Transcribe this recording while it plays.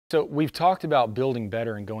So we've talked about building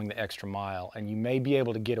better and going the extra mile, and you may be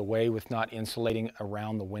able to get away with not insulating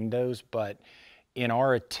around the windows, but in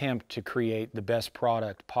our attempt to create the best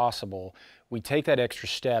product possible, we take that extra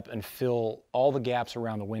step and fill all the gaps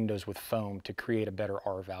around the windows with foam to create a better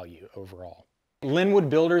R value overall. Lynnwood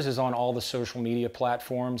Builders is on all the social media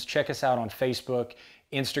platforms. Check us out on Facebook,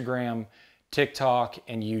 Instagram, TikTok,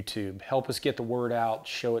 and YouTube. Help us get the word out,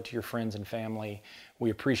 show it to your friends and family. We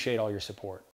appreciate all your support.